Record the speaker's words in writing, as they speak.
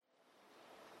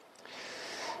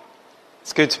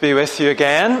It's good to be with you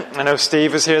again. I know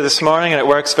Steve was here this morning, and it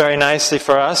works very nicely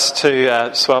for us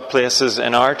to swap places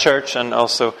in our church and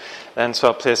also then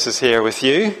swap places here with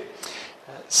you.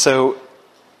 So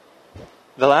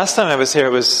the last time I was here,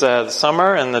 it was the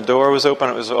summer and the door was open.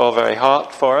 It was all very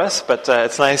hot for us, but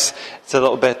it's nice. It's a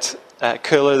little bit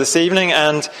cooler this evening.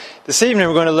 And this evening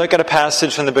we're going to look at a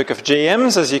passage from the book of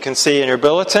James, as you can see in your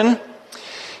bulletin.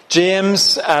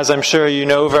 James, as I'm sure you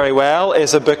know very well,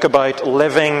 is a book about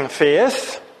living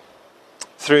faith.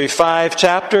 Through 5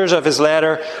 chapters of his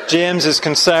letter, James is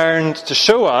concerned to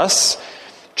show us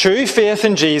true faith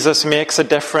in Jesus makes a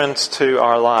difference to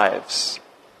our lives.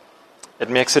 It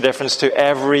makes a difference to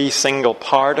every single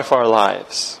part of our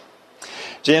lives.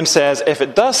 James says, if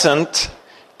it doesn't,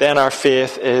 then our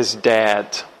faith is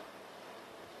dead.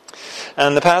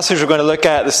 And the passage we're going to look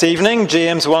at this evening,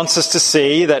 James wants us to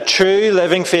see that true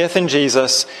living faith in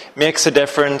Jesus makes a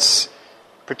difference,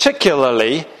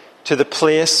 particularly to the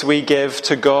place we give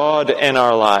to God in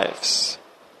our lives.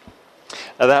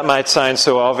 Now that might sound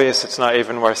so obvious it's not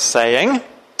even worth saying.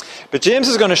 But James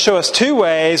is going to show us 2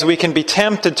 ways we can be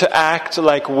tempted to act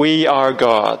like we are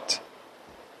God,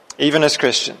 even as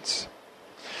Christians.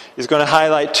 He's going to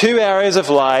highlight 2 areas of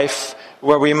life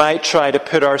where we might try to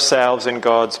put ourselves in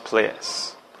God's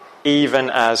place, even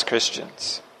as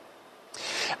Christians.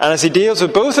 And as he deals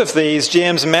with both of these,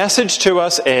 James' message to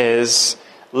us is,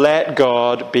 let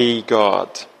God be God.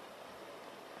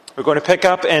 We're going to pick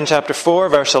up in chapter 4,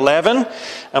 verse 11,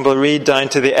 and we'll read down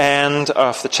to the end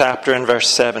of the chapter in verse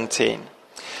 17.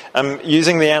 I'm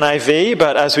using the NIV,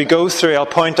 but as we go through, I'll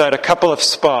point out a couple of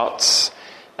spots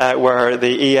where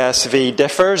the ESV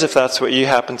differs, if that's what you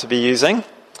happen to be using.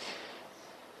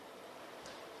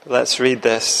 Let's read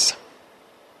this.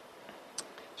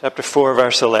 Chapter 4,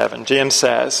 verse 11. James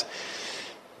says,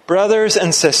 brothers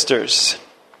and sisters,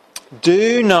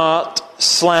 do not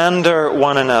slander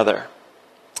one another.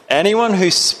 Anyone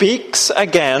who speaks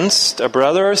against a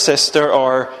brother or sister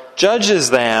or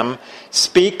judges them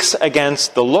speaks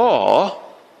against the law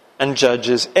and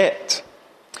judges it.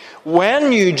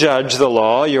 When you judge the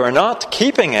law, you are not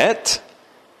keeping it,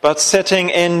 but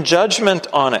sitting in judgment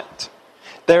on it.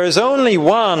 There is only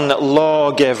one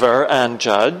lawgiver and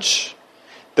judge,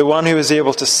 the one who is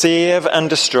able to save and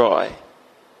destroy.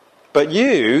 But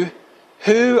you,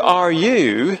 who are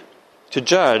you to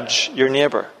judge your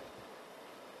neighbor?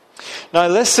 Now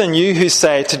listen, you who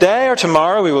say, today or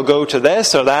tomorrow we will go to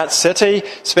this or that city,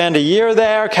 spend a year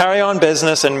there, carry on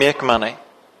business and make money.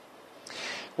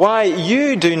 Why,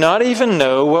 you do not even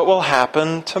know what will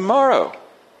happen tomorrow.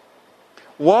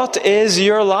 What is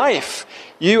your life?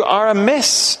 You are a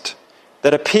mist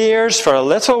that appears for a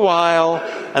little while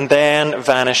and then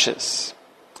vanishes.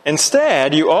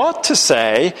 Instead, you ought to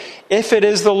say, if it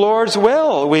is the Lord's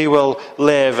will, we will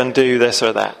live and do this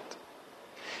or that.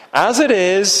 As it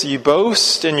is, you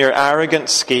boast in your arrogant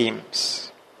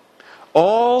schemes.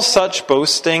 All such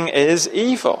boasting is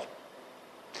evil.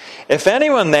 If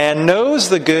anyone then knows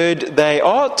the good they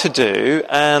ought to do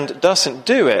and doesn't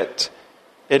do it,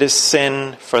 it is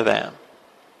sin for them.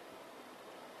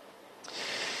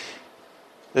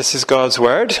 This is God's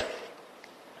word.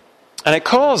 And it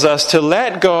calls us to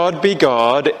let God be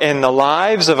God in the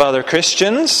lives of other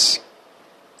Christians,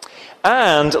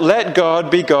 and let God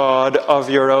be God of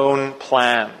your own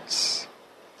plans.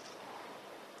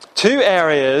 2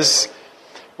 areas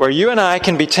where you and I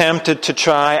can be tempted to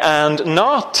try and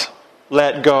not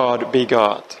let God be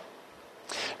God.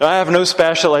 Now, I have no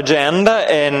special agenda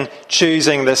in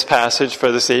choosing this passage for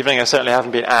this evening. I certainly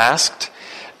haven't been asked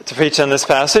to preach on this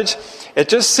passage. It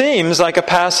just seems like a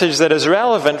passage that is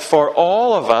relevant for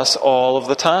all of us all of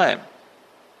the time.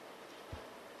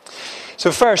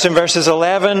 So first, in verses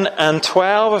 11 and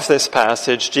 12 of this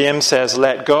passage, James says,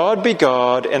 let God be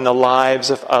God in the lives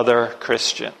of other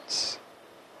Christians.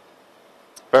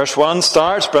 Verse 1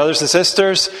 starts, brothers and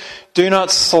sisters, do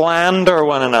not slander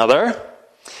one another.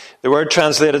 The word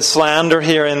translated slander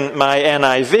here in my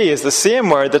NIV is the same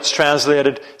word that's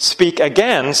translated speak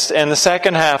against in the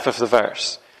second half of the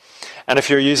verse. And if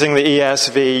you're using the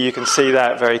ESV, you can see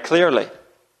that very clearly.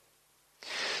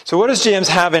 So what does James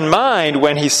have in mind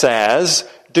when he says,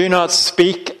 do not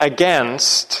speak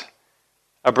against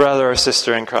a brother or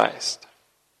sister in Christ?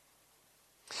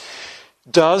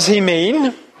 Does he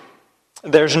mean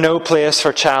there's no place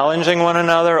for challenging one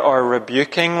another or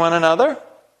rebuking one another?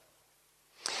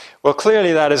 Well,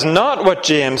 clearly that is not what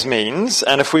James means.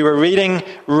 And if we were reading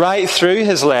right through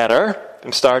his letter,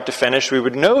 from start to finish, we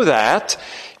would know that,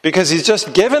 because he's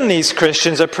just given these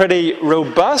Christians a pretty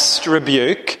robust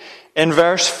rebuke in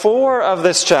verse 4 of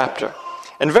this chapter.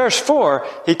 In verse 4,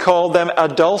 he called them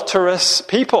adulterous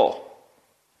people.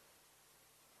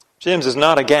 James is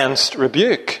not against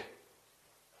rebuke.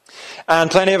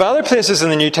 And plenty of other places in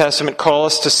the New Testament call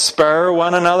us to spur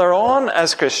one another on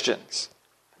as Christians.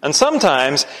 And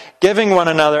sometimes giving one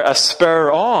another a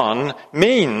spur on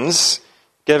means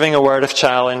giving a word of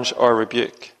challenge or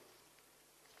rebuke.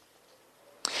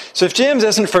 So if James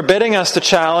isn't forbidding us to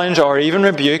challenge or even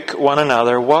rebuke one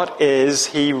another, what is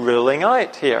he ruling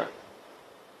out here?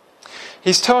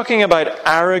 He's talking about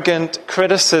arrogant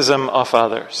criticism of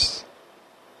others.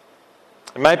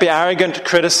 It might be arrogant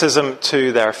criticism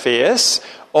to their face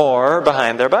or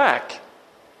behind their back.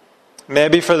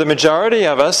 Maybe for the majority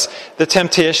of us, the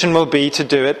temptation will be to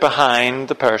do it behind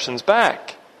the person's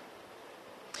back.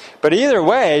 But either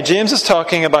way, James is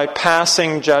talking about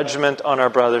passing judgment on our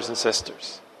brothers and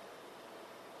sisters.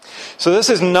 So this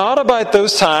is not about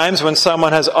those times when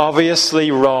someone has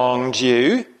obviously wronged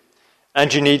you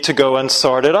and you need to go and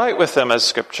sort it out with them, as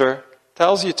Scripture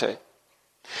tells you to.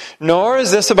 Nor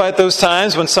is this about those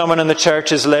times when someone in the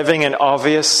church is living in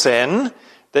obvious sin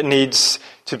that needs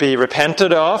to be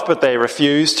repented of, but they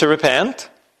refuse to repent.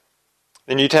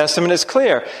 The New Testament is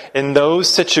clear. In those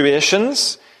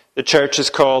situations, the church is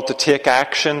called to take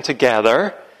action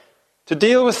together to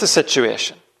deal with the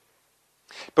situation.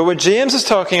 But what James is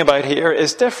talking about here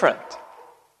is different.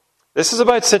 This is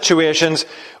about situations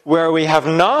where we have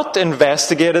not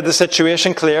investigated the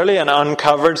situation clearly and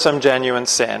uncovered some genuine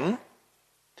sin.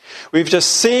 We've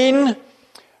just seen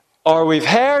or we've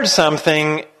heard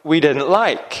something we didn't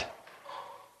like.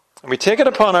 And we take it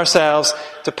upon ourselves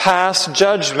to pass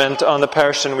judgment on the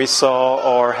person we saw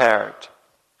or heard.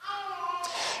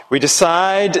 We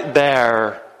decide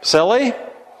they're silly.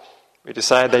 We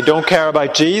decide they don't care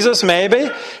about Jesus, maybe.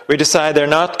 We decide they're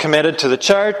not committed to the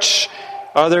church,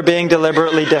 or they're being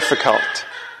deliberately difficult.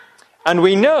 And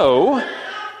we know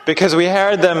because we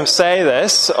heard them say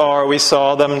this or we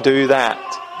saw them do that.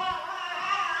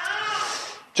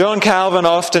 John Calvin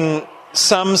often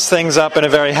sums things up in a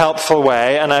very helpful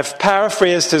way, and I've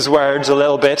paraphrased his words a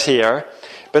little bit here,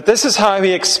 but this is how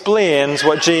he explains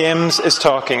what James is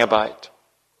talking about.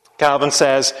 Calvin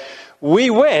says, "We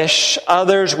wish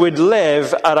others would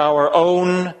live at our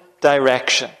own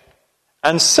direction,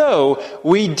 and so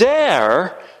we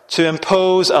dare to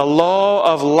impose a law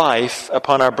of life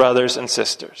upon our brothers and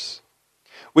sisters.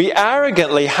 We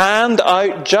arrogantly hand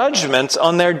out judgments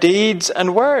on their deeds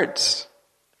and words,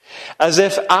 as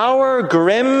if our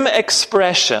grim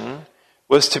expression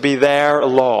was to be their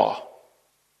law.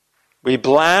 We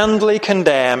blandly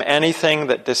condemn anything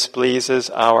that displeases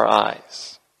our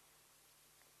eyes."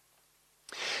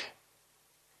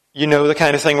 You know the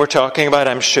kind of thing we're talking about,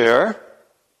 I'm sure.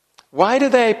 Why do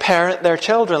they parent their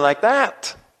children like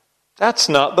that? That's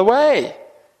not the way.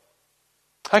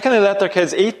 How can they let their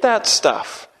kids eat that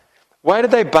stuff? Why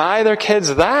did they buy their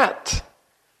kids that?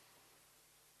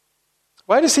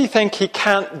 Why does he think he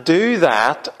can't do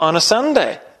that on a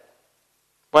Sunday?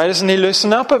 Why doesn't he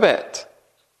loosen up a bit?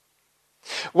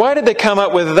 Why did they come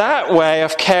up with that way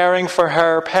of caring for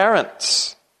her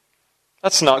parents?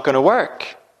 That's not going to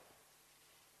work.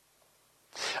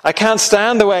 I can't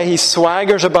stand the way he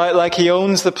swaggers about like he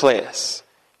owns the place.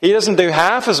 He doesn't do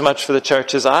half as much for the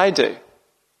church as I do.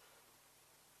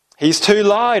 He's too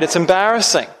loud, it's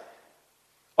embarrassing.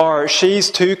 Or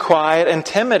she's too quiet and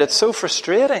timid, it's so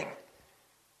frustrating.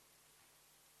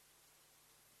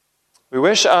 We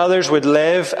wish others would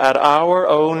live at our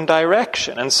own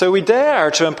direction, and so we dare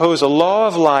to impose a law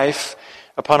of life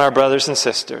upon our brothers and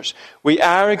sisters. We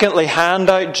arrogantly hand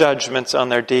out judgments on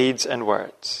their deeds and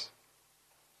words.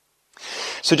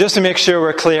 So just to make sure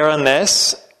we're clear on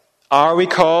this, are we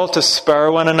called to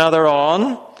spur one another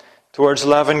on towards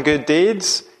love and good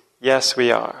deeds? Yes,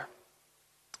 we are.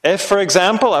 If, for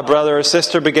example, a brother or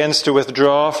sister begins to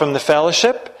withdraw from the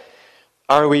fellowship,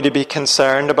 are we to be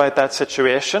concerned about that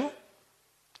situation?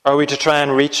 Are we to try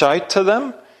and reach out to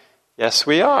them? Yes,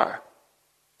 we are.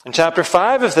 In chapter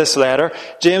 5 of this letter,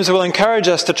 James will encourage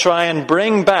us to try and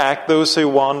bring back those who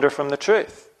wander from the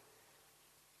truth.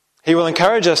 He will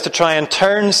encourage us to try and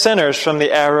turn sinners from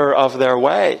the error of their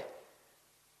way.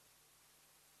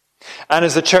 And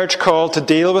is the church called to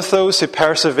deal with those who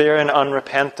persevere in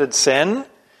unrepented sin?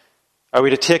 Are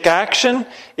we to take action,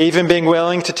 even being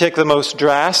willing to take the most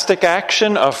drastic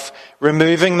action of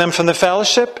removing them from the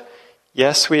fellowship?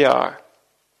 Yes, we are.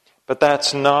 But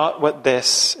that's not what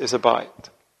this is about.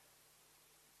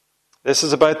 This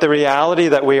is about the reality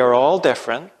that we are all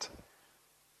different,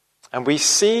 and we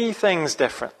see things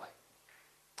differently.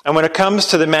 And when it comes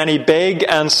to the many big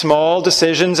and small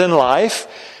decisions in life,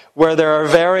 where there are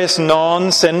various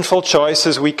non-sinful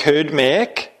choices we could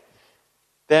make,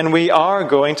 then we are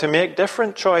going to make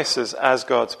different choices as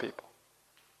God's people.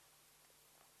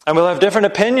 And we'll have different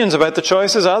opinions about the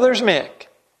choices others make.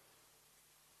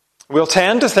 We'll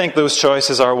tend to think those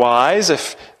choices are wise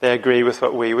if they agree with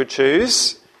what we would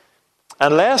choose,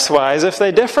 and less wise if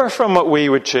they differ from what we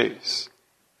would choose.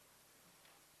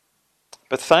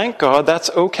 But thank God that's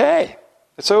okay.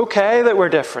 It's okay that we're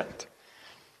different.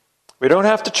 We don't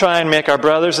have to try and make our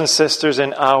brothers and sisters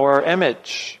in our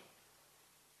image.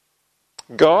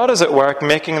 God is at work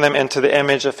making them into the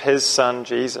image of His Son,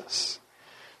 Jesus,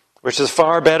 which is a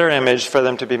far better image for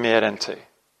them to be made into.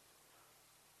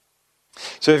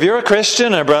 So if you're a Christian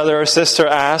and a brother or sister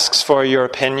asks for your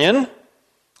opinion,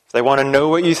 if they want to know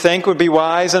what you think would be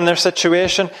wise in their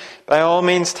situation, by all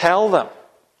means tell them.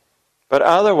 But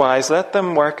otherwise, let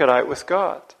them work it out with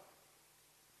God.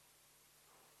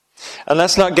 And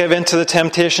let's not give in to the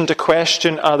temptation to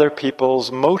question other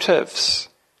people's motives.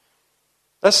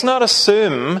 Let's not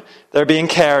assume they're being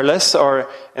careless or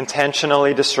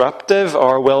intentionally disruptive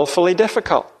or willfully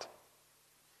difficult.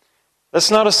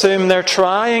 Let's not assume they're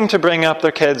trying to bring up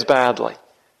their kids badly,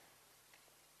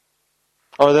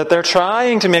 or that they're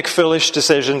trying to make foolish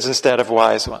decisions instead of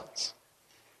wise ones.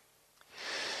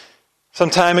 Some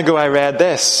time ago I read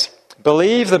this: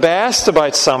 believe the best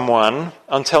about someone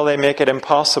until they make it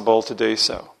impossible to do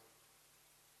so.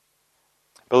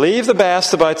 Believe the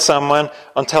best about someone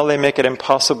until they make it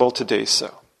impossible to do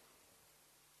so.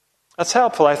 That's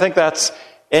helpful. I think that's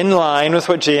in line with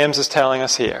what James is telling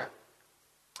us here.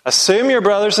 Assume your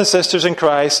brothers and sisters in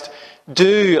Christ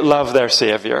do love their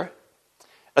Savior.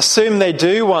 Assume they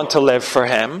do want to live for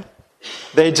Him.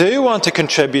 They do want to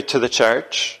contribute to the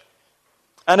church.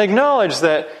 And acknowledge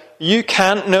that you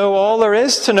can't know all there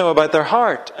is to know about their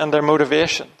heart and their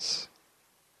motivations.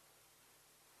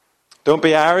 Don't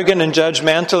be arrogant and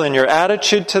judgmental in your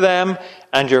attitude to them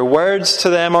and your words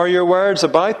to them or your words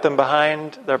about them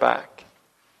behind their back.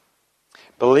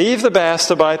 Believe the best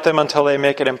about them until they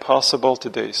make it impossible to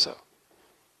do so.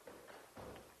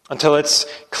 Until it's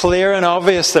clear and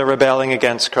obvious they're rebelling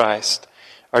against Christ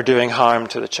or doing harm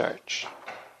to the church.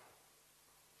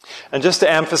 And just to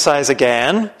emphasize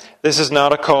again, this is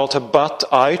not a call to butt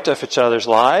out of each other's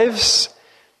lives,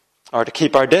 or to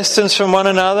keep our distance from one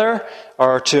another,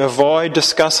 or to avoid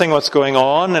discussing what's going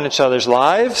on in each other's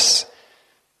lives.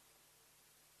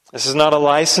 This is not a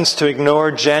license to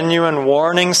ignore genuine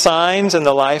warning signs in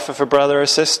the life of a brother or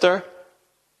sister.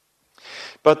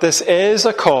 But this is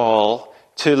a call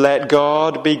to let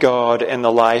God be God in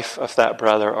the life of that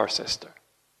brother or sister.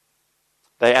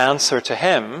 They answer to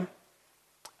Him,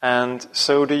 and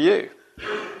so do you.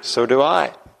 So do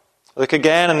I. Look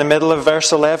again in the middle of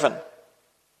verse 11.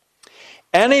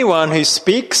 Anyone who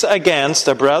speaks against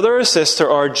a brother or sister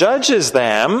or judges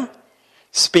them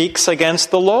speaks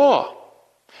against the law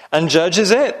and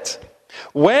judges it.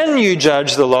 When you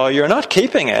judge the law, you're not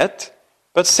keeping it,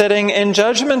 but sitting in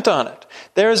judgment on it.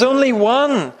 There is only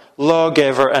one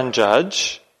lawgiver and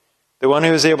judge, the one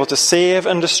who is able to save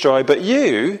and destroy. But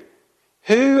you,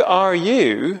 who are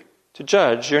you to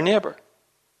judge your neighbor?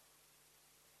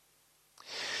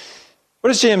 What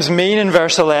does James mean in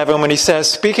verse 11 when he says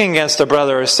speaking against a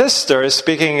brother or sister is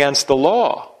speaking against the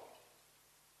law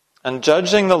and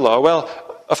judging the law? Well,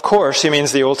 of course, he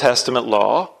means the Old Testament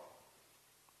law.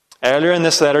 Earlier in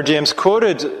this letter, James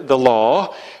quoted the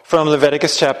law from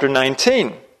Leviticus chapter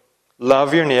 19.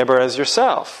 Love your neighbor as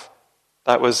yourself.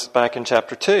 That was back in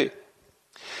chapter 2.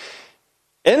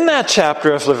 In that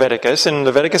chapter of Leviticus, in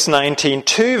Leviticus 19,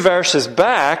 2 verses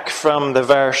back from the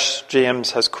verse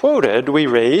James has quoted, we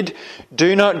read,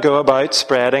 "Do not go about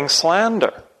spreading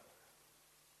slander."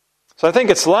 So I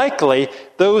think it's likely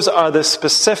those are the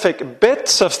specific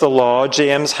bits of the law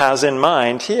James has in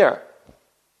mind here.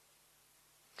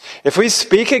 If we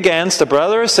speak against a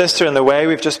brother or sister in the way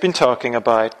we've just been talking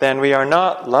about, then we are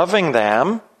not loving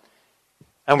them,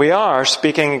 and we are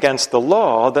speaking against the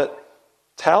law that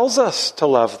tells us to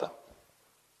love them,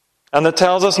 and that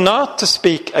tells us not to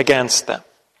speak against them.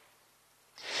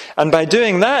 And by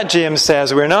doing that, James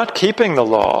says, we're not keeping the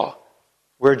law,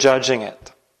 we're judging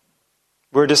it.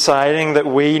 We're deciding that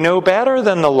we know better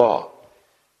than the law,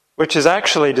 which is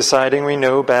actually deciding we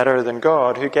know better than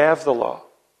God who gave the law.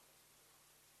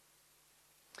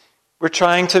 We're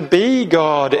trying to be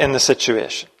God in the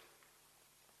situation,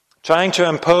 trying to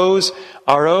impose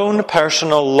our own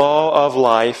personal law of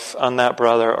life on that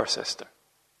brother or sister.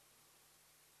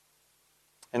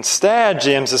 Instead,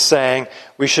 James is saying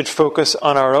we should focus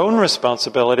on our own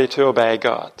responsibility to obey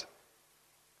God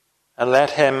and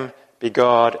let Him be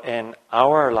God in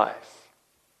our life.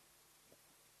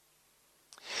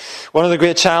 One of the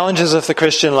great challenges of the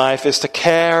Christian life is to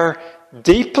care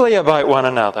deeply about one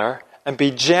another and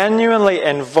be genuinely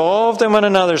involved in one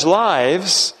another's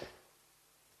lives,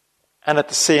 and at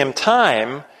the same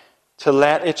time to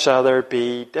let each other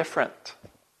be different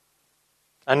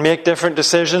and make different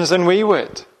decisions than we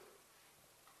would.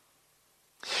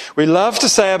 We love to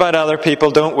say about other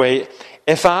people, don't we?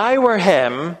 If I were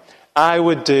him, I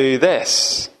would do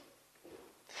this.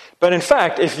 But in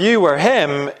fact, if you were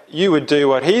him, you would do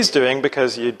what he's doing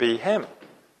because you'd be him.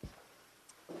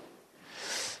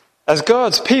 As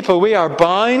God's people, we are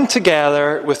bound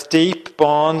together with deep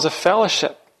bonds of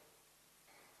fellowship.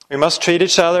 We must treat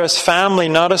each other as family,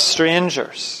 not as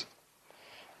strangers.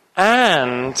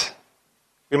 And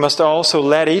we must also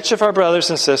let each of our brothers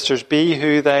and sisters be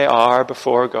who they are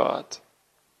before God.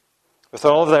 With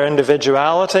all of their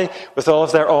individuality, with all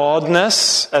of their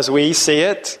oddness as we see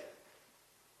it,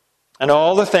 and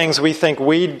all the things we think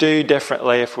we'd do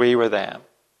differently if we were them.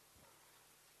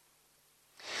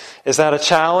 Is that a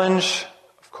challenge?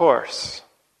 Of course.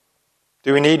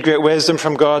 Do we need great wisdom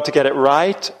from God to get it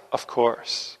right? Of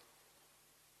course.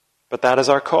 But that is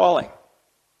our calling.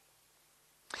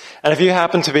 And if you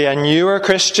happen to be a newer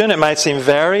Christian, it might seem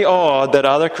very odd that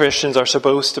other Christians are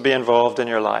supposed to be involved in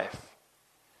your life.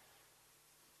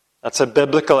 That's a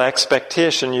biblical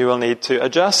expectation you will need to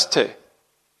adjust to.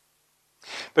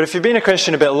 But if you've been a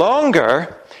Christian a bit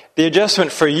longer, the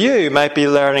adjustment for you might be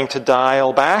learning to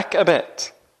dial back a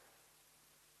bit,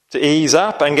 to ease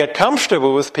up and get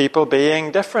comfortable with people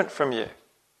being different from you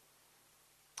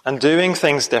and doing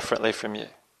things differently from you.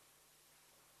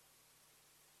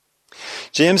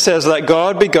 James says, let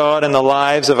God be God in the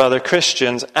lives of other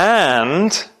Christians,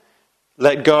 and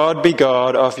let God be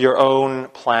God of your own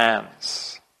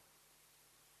plans.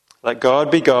 Let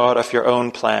God be God of your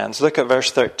own plans. Look at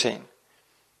verse 13.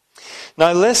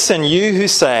 Now listen, you who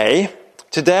say,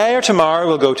 today or tomorrow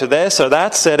we'll go to this or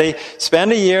that city,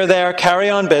 spend a year there, carry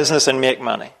on business and make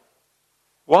money.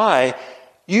 Why?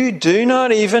 You do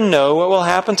not even know what will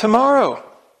happen tomorrow.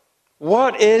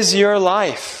 What is your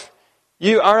life?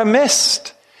 You are a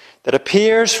mist that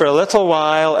appears for a little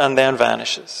while and then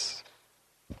vanishes.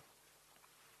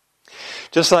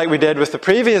 Just like we did with the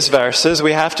previous verses,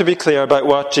 we have to be clear about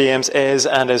what James is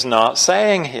and is not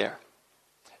saying here.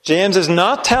 James is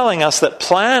not telling us that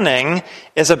planning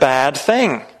is a bad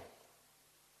thing.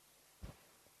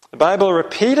 The Bible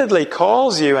repeatedly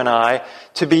calls you and I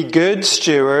to be good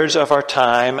stewards of our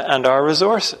time and our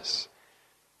resources.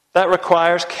 That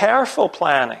requires careful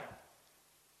planning.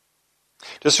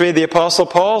 Just read the Apostle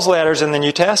Paul's letters in the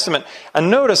New Testament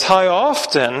and notice how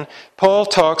often Paul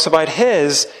talks about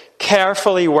his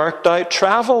carefully worked out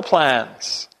travel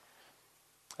plans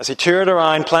as he toured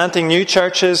around planting new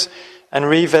churches and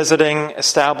revisiting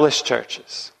established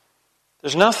churches.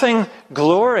 There's nothing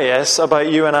glorious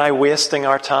about you and I wasting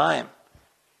our time.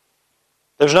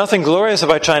 There's nothing glorious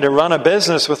about trying to run a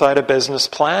business without a business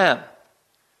plan.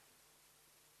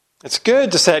 It's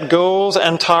good to set goals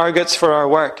and targets for our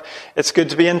work. It's good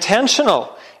to be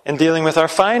intentional in dealing with our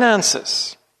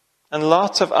finances and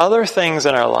lots of other things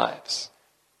in our lives.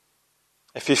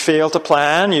 If you fail to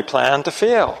plan, you plan to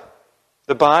fail.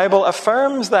 The Bible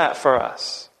affirms that for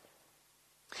us.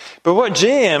 But what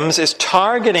James is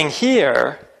targeting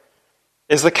here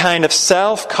is the kind of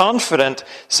self-confident,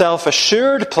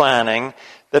 self-assured planning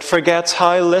that forgets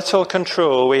how little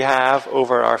control we have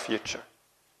over our future.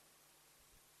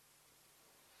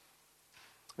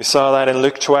 We saw that in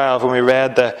Luke 12 when we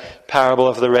read the parable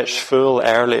of the rich fool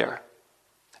earlier.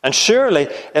 And surely,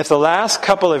 if the last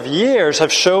couple of years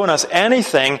have shown us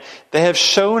anything, they have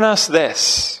shown us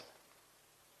this.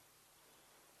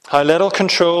 How little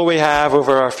control we have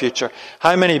over our future.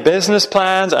 How many business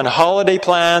plans and holiday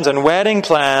plans and wedding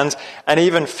plans and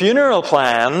even funeral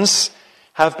plans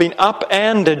have been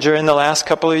upended during the last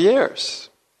couple of years.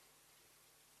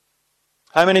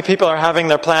 How many people are having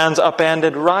their plans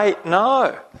upended right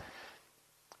now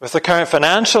with the current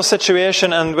financial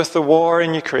situation and with the war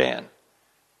in Ukraine?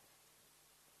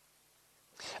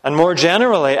 And more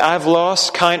generally, I've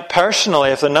lost count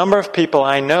personally of the number of people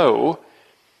I know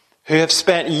who have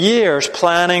spent years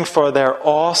planning for their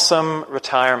awesome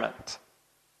retirement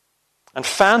and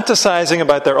fantasizing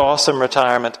about their awesome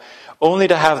retirement only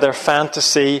to have their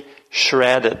fantasy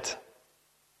shredded.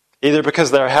 Either because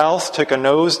their health took a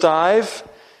nosedive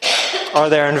or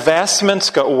their investments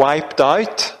got wiped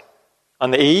out on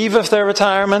the eve of their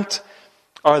retirement,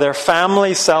 or their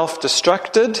family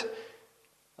self-destructed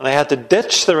and they had to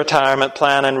ditch the retirement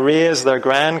plan and raise their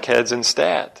grandkids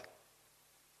instead.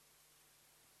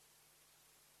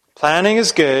 Planning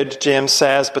is good, James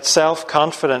says, but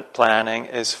self-confident planning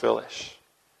is foolish.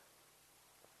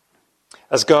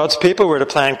 As God's people, we're to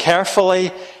plan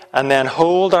carefully and then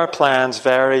hold our plans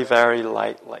very, very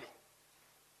lightly.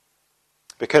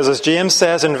 Because as James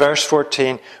says in verse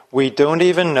 14, we don't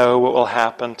even know what will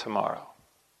happen tomorrow.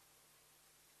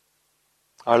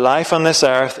 Our life on this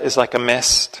earth is like a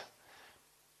mist.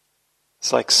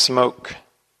 It's like smoke.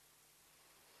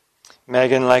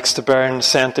 Megan likes to burn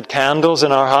scented candles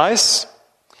in our house.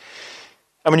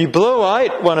 And when you blow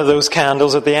out one of those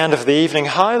candles at the end of the evening,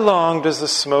 how long does the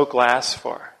smoke last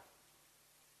for?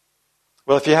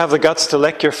 Well, if you have the guts to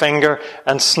lick your finger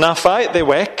and snuff out the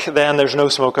wick, then there's no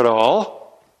smoke at all.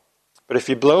 But if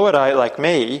you blow it out like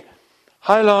me,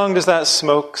 how long does that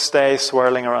smoke stay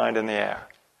swirling around in the air?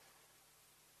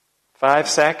 5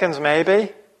 seconds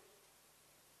maybe?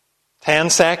 10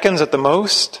 seconds at the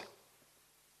most?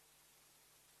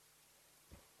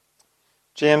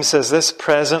 James says this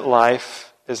present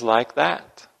life is like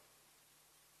that.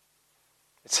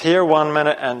 It's here 1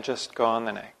 minute and just gone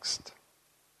the next.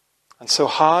 And so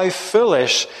how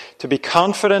foolish to be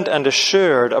confident and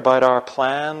assured about our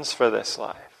plans for this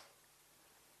life.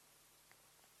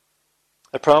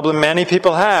 The problem many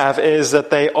people have is that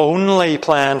they only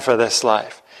plan for this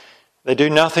life. They do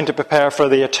nothing to prepare for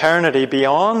the eternity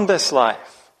beyond this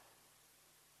life.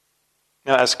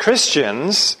 Now, as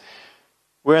Christians,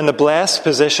 we're in the blessed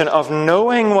position of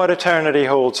knowing what eternity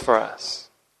holds for us.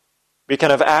 We can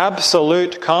have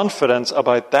absolute confidence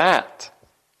about that.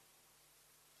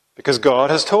 Because God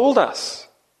has told us.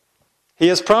 He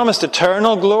has promised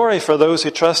eternal glory for those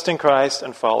who trust in Christ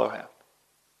and follow Him.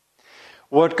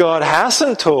 What God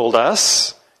hasn't told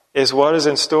us is what is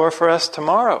in store for us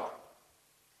tomorrow.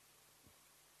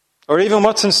 Or even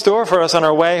what's in store for us on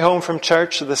our way home from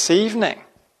church this evening.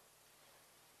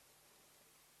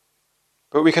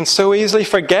 But we can so easily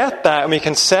forget that, and we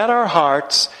can set our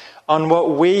hearts on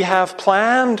what we have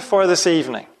planned for this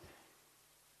evening,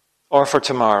 or for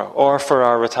tomorrow, or for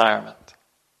our retirement.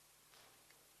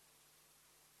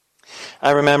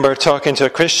 I remember talking to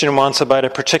a Christian once about a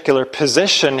particular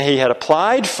position he had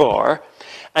applied for,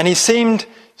 and he seemed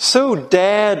so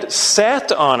dead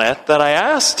set on it that I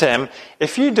asked him,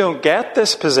 if you don't get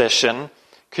this position,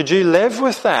 could you live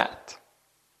with that?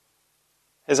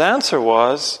 His answer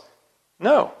was,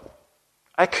 no,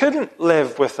 I couldn't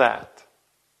live with that.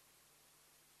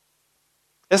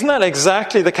 Isn't that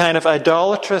exactly the kind of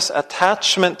idolatrous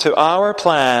attachment to our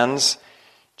plans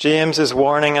James is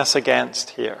warning us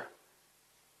against here?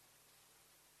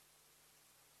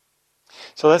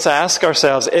 So let's ask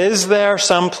ourselves, is there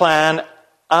some plan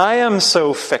I am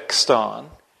so fixed on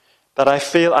that I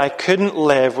feel I couldn't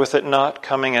live with it not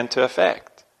coming into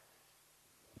effect?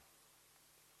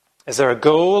 Is there a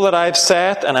goal that I've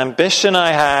set, an ambition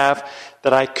I have,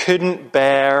 that I couldn't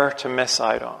bear to miss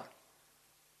out on?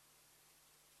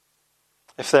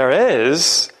 If there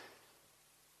is,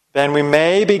 then we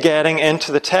may be getting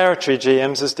into the territory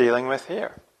James is dealing with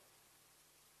here.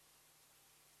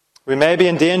 We may be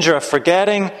in danger of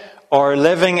forgetting or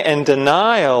living in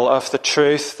denial of the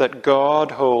truth that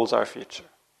God holds our future.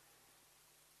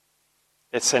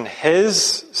 It's in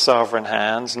His sovereign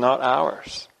hands, not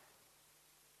ours.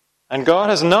 And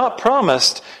God has not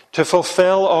promised to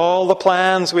fulfill all the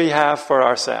plans we have for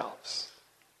ourselves.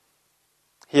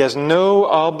 He has no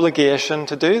obligation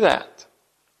to do that.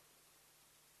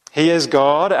 He is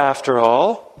God, after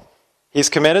all. He's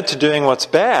committed to doing what's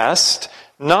best,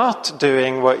 not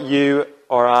doing what you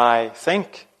or I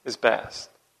think is best.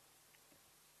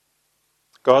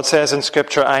 God says in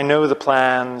Scripture, I know the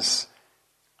plans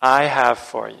I have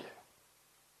for you,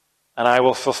 and I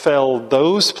will fulfill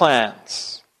those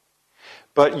plans.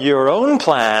 But your own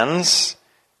plans,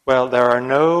 well, there are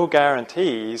no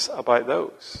guarantees about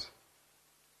those.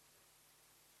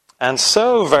 And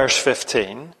so, verse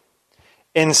 15,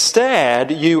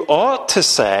 instead, you ought to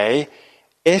say,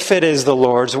 if it is the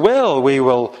Lord's will, we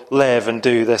will live and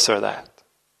do this or that.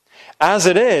 As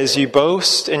it is, you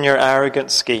boast in your arrogant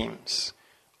schemes.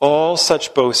 All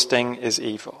such boasting is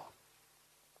evil.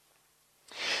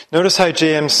 Notice how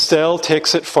James still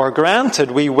takes it for granted.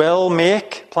 We will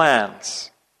make plans.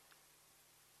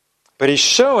 But he's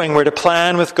showing we're to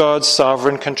plan with God's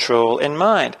sovereign control in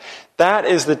mind. That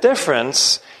is the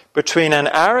difference between an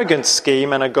arrogant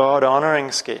scheme and a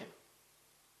God-honoring scheme.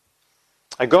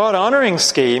 A God-honoring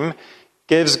scheme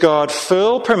gives God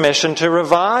full permission to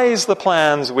revise the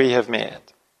plans we have made,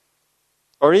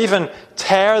 or even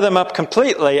tear them up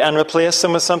completely and replace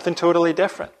them with something totally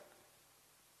different.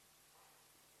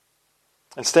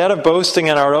 Instead of boasting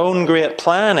in our own great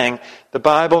planning, the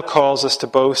Bible calls us to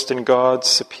boast in God's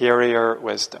superior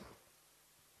wisdom.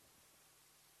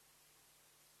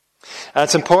 And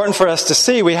it's important for us to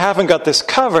see we haven't got this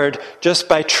covered just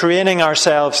by training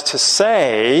ourselves to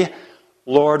say,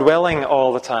 Lord willing,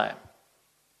 all the time.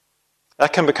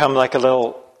 That can become like a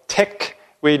little tick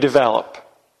we develop.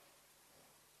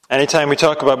 Anytime we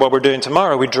talk about what we're doing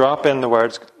tomorrow, we drop in the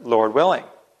words, Lord willing.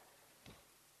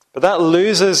 But that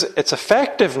loses its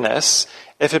effectiveness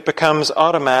if it becomes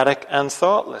automatic and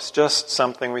thoughtless, just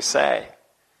something we say.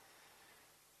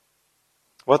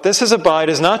 What this is about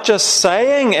is not just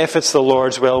saying, if it's the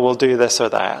Lord's will, we'll do this or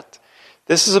that.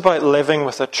 This is about living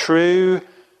with a true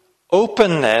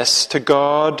openness to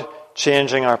God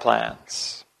changing our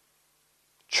plans.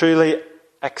 Truly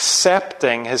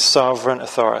accepting his sovereign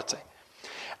authority.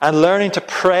 And learning to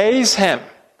praise him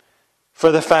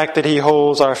for the fact that he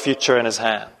holds our future in his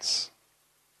hands.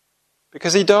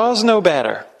 Because he does know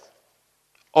better.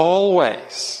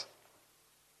 Always.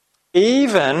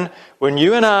 Even when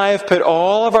you and I have put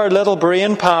all of our little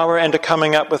brain power into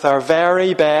coming up with our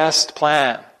very best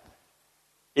plan,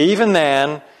 even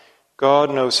then,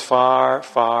 God knows far,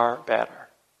 far better.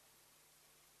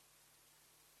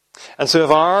 And so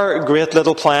if our great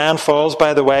little plan falls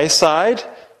by the wayside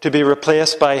to be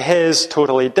replaced by his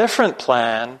totally different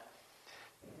plan,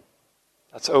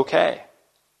 that's okay.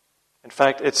 In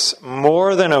fact, it's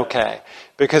more than okay,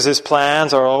 because his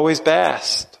plans are always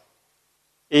best,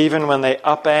 even when they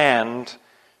upend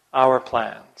our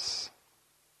plans.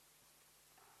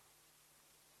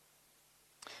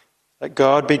 Let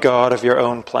God be God of your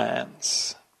own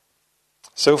plans.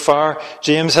 So far,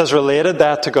 James has related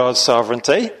that to God's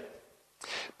sovereignty.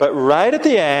 But right at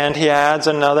the end, he adds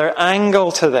another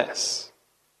angle to this.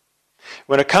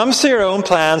 When it comes to your own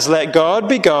plans, let God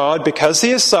be God because he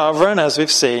is sovereign, as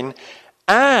we've seen,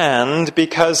 and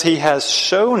because he has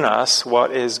shown us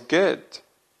what is good.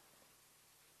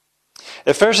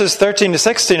 If verses 13 to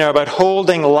 16 are about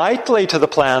holding lightly to the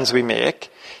plans we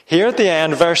make, here at the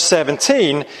end, verse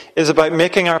 17 is about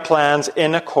making our plans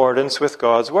in accordance with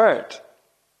God's word.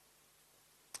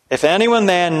 If anyone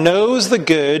then knows the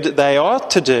good they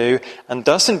ought to do and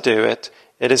doesn't do it,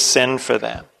 it is sin for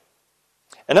them.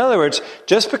 In other words,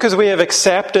 just because we have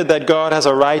accepted that God has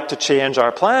a right to change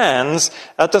our plans,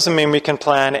 that doesn't mean we can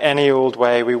plan any old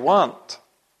way we want.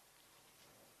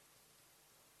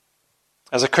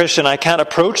 As a Christian, I can't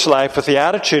approach life with the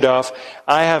attitude of,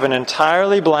 I have an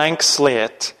entirely blank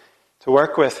slate to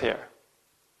work with here.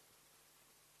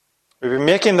 We've been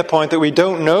making the point that we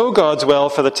don't know God's will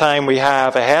for the time we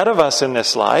have ahead of us in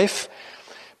this life.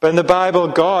 But in the Bible,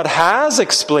 God has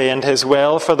explained his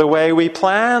will for the way we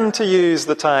plan to use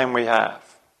the time we have.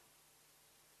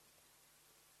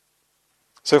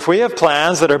 So if we have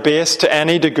plans that are based to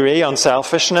any degree on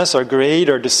selfishness or greed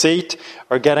or deceit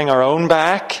or getting our own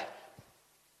back,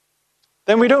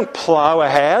 then we don't plow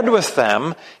ahead with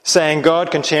them saying God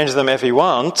can change them if he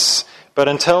wants, but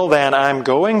until then I'm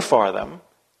going for them.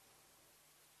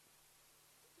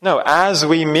 No, as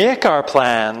we make our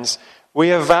plans,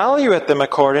 we evaluate them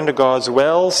according to God's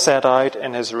will set out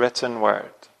in his written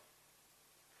word.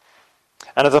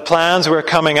 And if the plans we're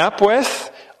coming up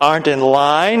with aren't in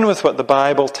line with what the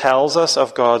Bible tells us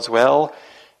of God's will,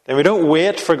 then we don't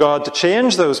wait for God to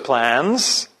change those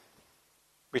plans.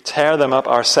 We tear them up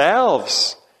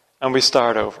ourselves and we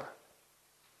start over.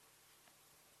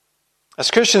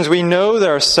 As Christians, we know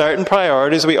there are certain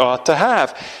priorities we ought to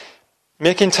have.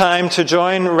 Making time to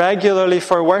join regularly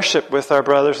for worship with our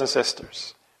brothers and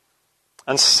sisters.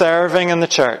 And serving in the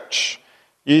church.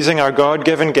 Using our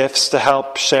God-given gifts to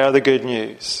help share the good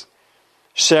news.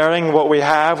 Sharing what we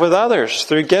have with others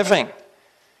through giving.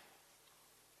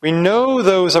 We know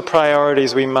those are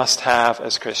priorities we must have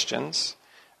as Christians.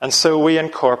 And so we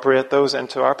incorporate those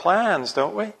into our plans,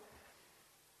 don't we?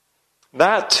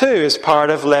 That too is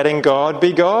part of letting God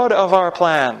be God of our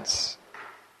plans.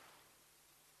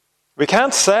 We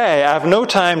can't say, I have no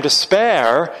time to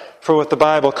spare for what the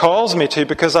Bible calls me to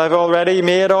because I've already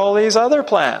made all these other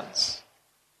plans.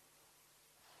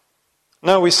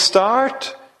 No, we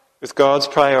start with God's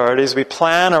priorities. We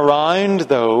plan around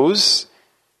those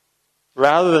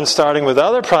rather than starting with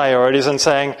other priorities and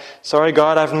saying, sorry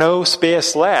God, I've no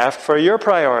space left for your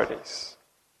priorities.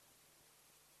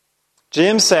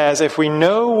 James says, if we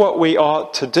know what we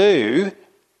ought to do,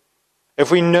 if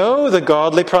we know the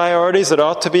godly priorities that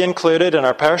ought to be included in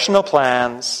our personal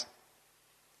plans,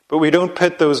 but we don't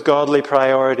put those godly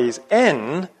priorities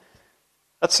in,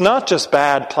 that's not just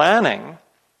bad planning,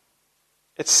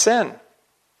 it's sin.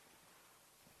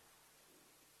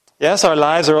 Yes, our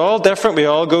lives are all different. We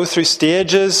all go through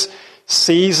stages,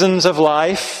 seasons of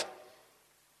life.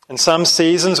 In some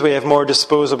seasons we have more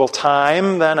disposable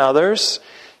time than others.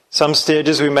 Some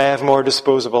stages we may have more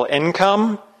disposable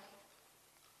income.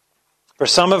 For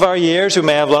some of our years, we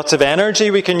may have lots of energy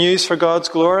we can use for God's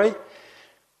glory.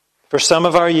 For some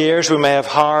of our years, we may have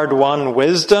hard-won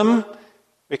wisdom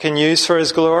we can use for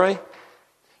his glory.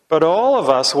 But all of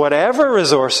us, whatever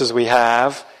resources we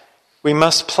have, we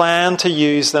must plan to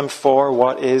use them for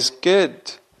what is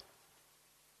good.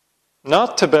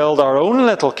 Not to build our own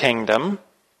little kingdom,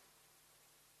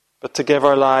 but to give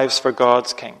our lives for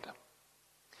God's kingdom.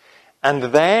 And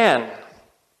then,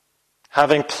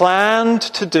 having planned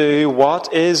to do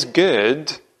what is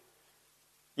good,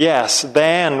 yes,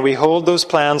 then we hold those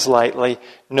plans lightly,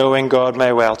 knowing God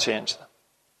may well change them.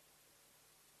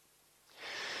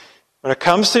 When it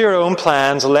comes to your own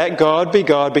plans, let God be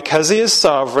God because He is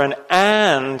sovereign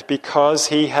and because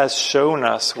He has shown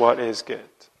us what is good.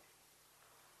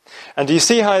 And do you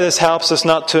see how this helps us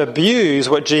not to abuse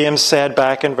what James said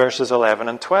back in verses 11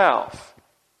 and 12?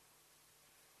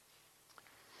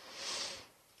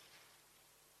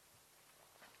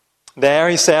 There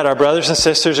he said, our brothers and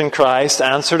sisters in Christ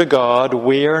answer to God,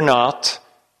 we are not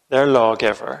their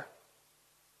lawgiver.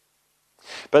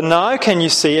 But now can you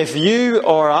see, if you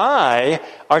or I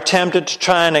are tempted to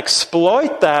try and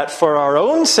exploit that for our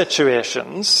own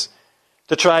situations,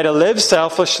 to try to live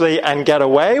selfishly and get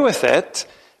away with it,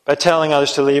 by telling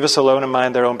others to leave us alone and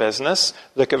mind their own business.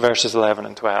 Look at verses 11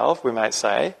 and 12, we might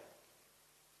say.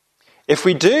 If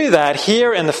we do that,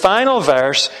 here in the final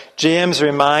verse, James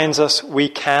reminds us we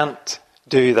can't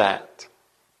do that.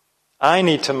 I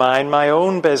need to mind my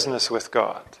own business with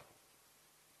God.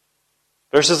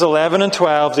 Verses 11 and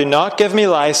 12 do not give me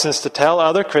license to tell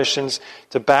other Christians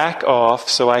to back off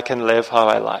so I can live how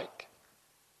I like.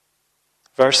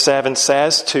 Verse 7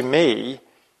 says to me,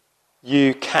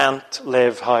 you can't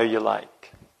live how you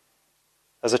like.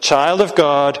 As a child of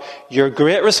God, your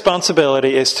great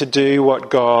responsibility is to do what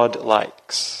God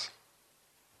likes.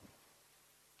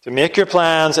 To make your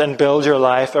plans and build your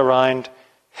life around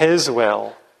His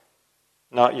will,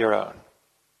 not your own.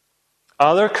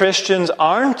 Other Christians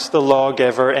aren't the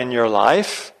lawgiver in your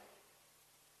life,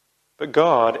 but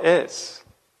God is.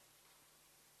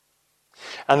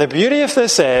 And the beauty of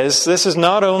this is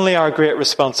not only our great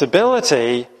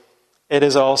responsibility, it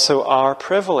is also our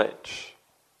privilege.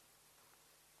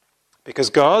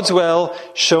 Because God's will,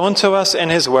 shown to us in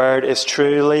His Word, is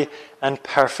truly and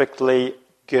perfectly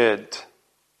good.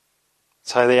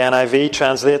 That's how the NIV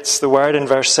translates the word in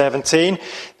verse 17.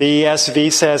 The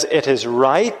ESV says it is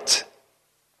right,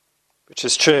 which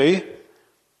is true.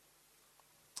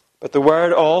 But the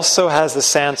word also has the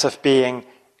sense of being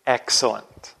excellent.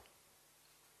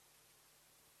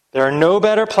 There are no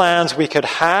better plans we could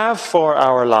have for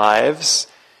our lives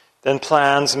than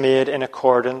plans made in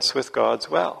accordance with God's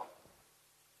will.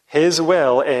 His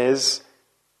will is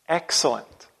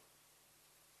excellent.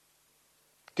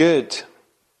 Good.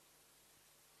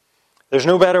 There's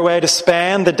no better way to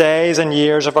spend the days and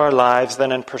years of our lives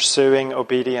than in pursuing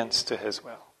obedience to His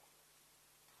will.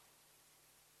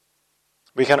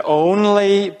 We can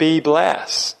only be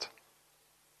blessed.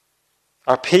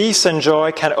 Our peace and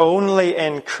joy can only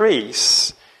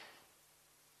increase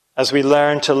as we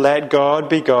learn to let God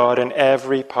be God in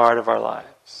every part of our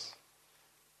lives.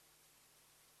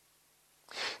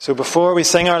 So before we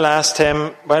sing our last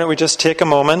hymn, why don't we just take a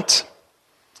moment,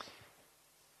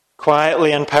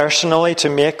 quietly and personally, to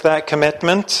make that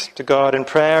commitment to God in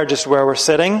prayer, just where we're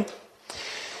sitting.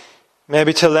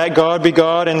 Maybe to let God be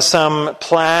God in some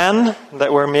plan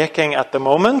that we're making at the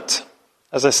moment.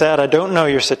 As I said, I don't know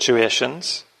your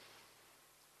situations.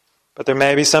 But there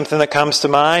may be something that comes to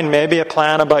mind. Maybe a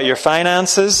plan about your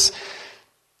finances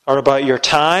or about your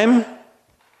time.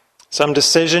 Some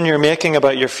decision you're making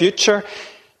about your future.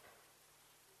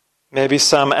 Maybe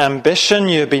some ambition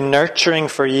you've been nurturing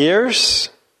for years.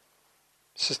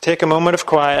 Just take a moment of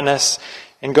quietness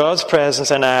in God's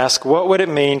presence and ask, what would it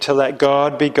mean to let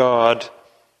God be God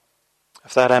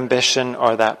of that ambition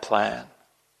or that plan?